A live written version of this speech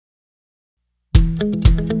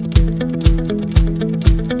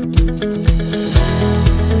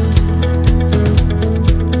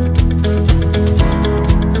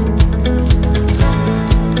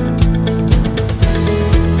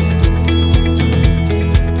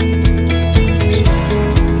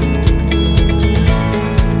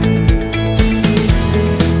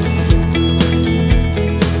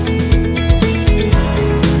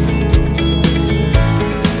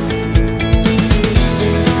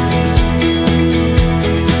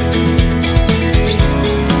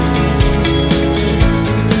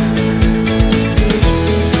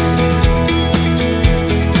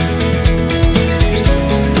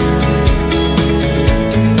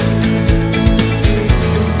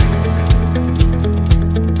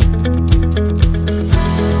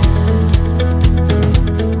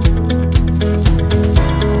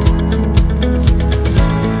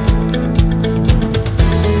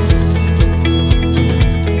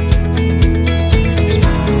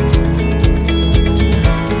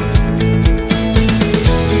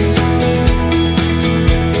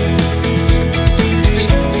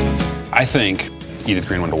I think Edith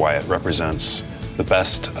Green-Wendell Wyatt represents the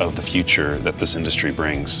best of the future that this industry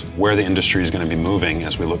brings. Where the industry is going to be moving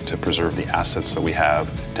as we look to preserve the assets that we have,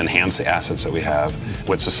 to enhance the assets that we have,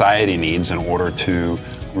 what society needs in order to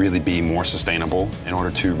really be more sustainable, in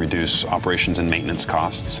order to reduce operations and maintenance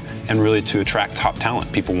costs, and really to attract top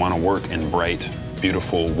talent. People want to work in bright,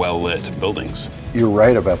 beautiful, well-lit buildings. You're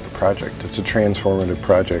right about the project. It's a transformative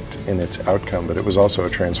project in its outcome, but it was also a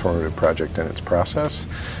transformative project in its process.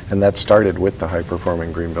 And that started with the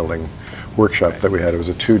high-performing green building workshop that we had. It was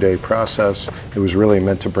a 2-day process. It was really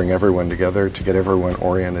meant to bring everyone together, to get everyone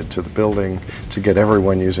oriented to the building, to get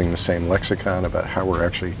everyone using the same lexicon about how we're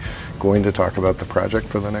actually going to talk about the project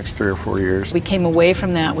for the next 3 or 4 years. We came away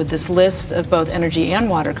from that with this list of both energy and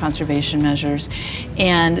water conservation measures,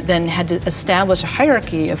 and then had to establish a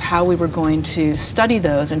hierarchy of how we were going to study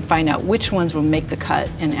those and find out which ones will make the cut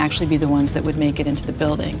and actually be the ones that would make it into the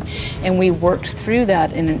building. And we worked through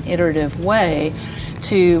that in an iterative way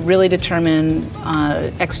to really determine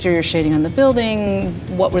exterior shading on the building,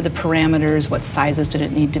 what were the parameters, what sizes did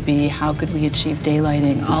it need to be, how could we achieve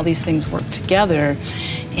daylighting. All these things worked together,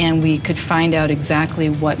 and we could find out exactly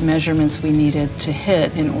what measurements we needed to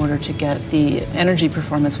hit in order to get the energy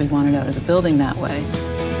performance we wanted out of the building that way.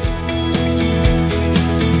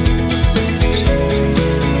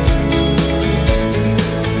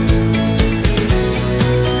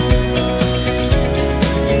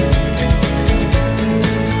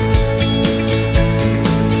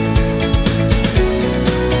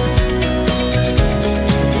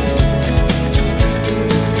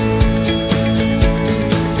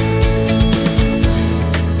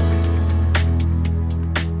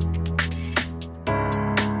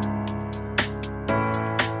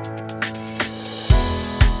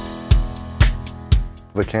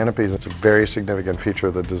 The canopies, it's a very significant feature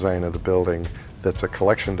of the design of the building that's a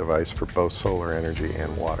collection device for both solar energy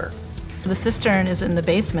and water. The cistern is in the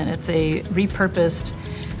basement. It's a repurposed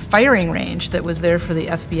firing range that was there for the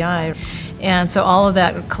FBI. And so all of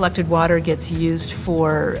that collected water gets used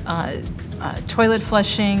for toilet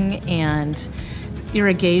flushing and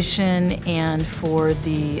irrigation and for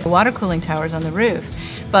the water cooling towers on the roof.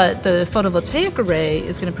 But the photovoltaic array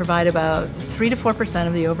is going to provide about 3 to 4%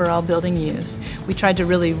 of the overall building use. We tried to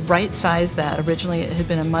really right-size that. Originally it had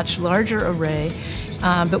been a much larger array,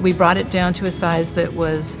 but we brought it down to a size that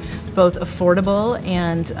was both affordable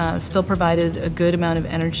and still provided a good amount of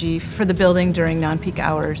energy for the building during non-peak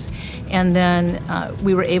hours. And then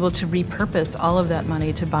we were able to repurpose all of that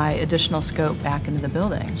money to buy additional scope back into the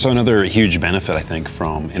building. So another huge benefit, I think,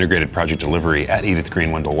 from integrated project delivery at Edith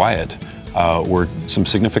Green-Wendell Wyatt were some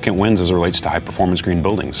significant wins as it relates to high-performance green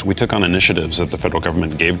buildings. We took on initiatives that the federal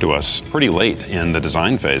government gave to us pretty late in the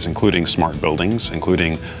design phase, including smart buildings,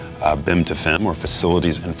 including BIM to FIM, or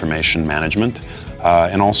Facilities Information Management,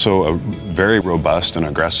 and also a very robust and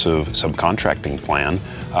aggressive subcontracting plan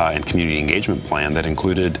and community engagement plan that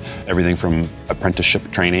included everything from apprenticeship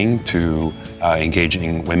training to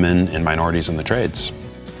engaging women and minorities in the trades.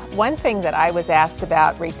 One thing that I was asked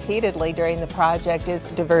about repeatedly during the project is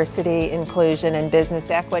diversity, inclusion, and business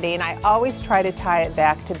equity, and I always try to tie it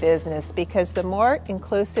back to business, because the more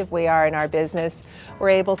inclusive we are in our business, we're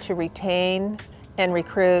able to retain and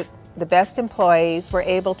recruit the best employees. We're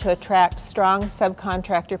able to attract strong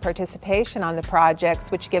subcontractor participation on the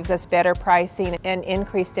projects, which gives us better pricing and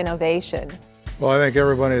increased innovation. Well, I think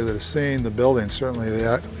everybody that has seen the building, certainly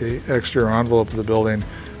the exterior envelope of the building,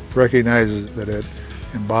 recognizes that it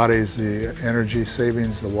embodies the energy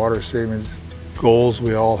savings, the water savings goals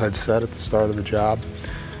we all had set at the start of the job.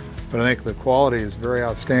 But I think the quality is very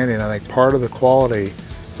outstanding. I think part of the quality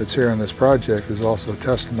that's here in this project is also a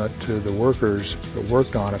testament to the workers that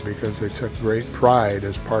worked on it, because they took great pride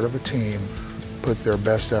as part of a team, put their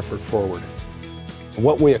best effort forward.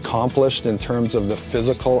 What we accomplished in terms of the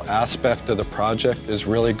physical aspect of the project is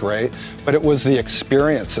really great, but it was the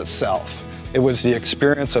experience itself. It was the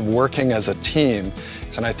experience of working as a team.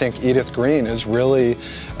 And I think Edith Green is really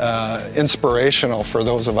inspirational for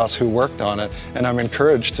those of us who worked on it. And I'm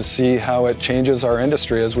encouraged to see how it changes our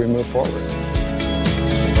industry as we move forward.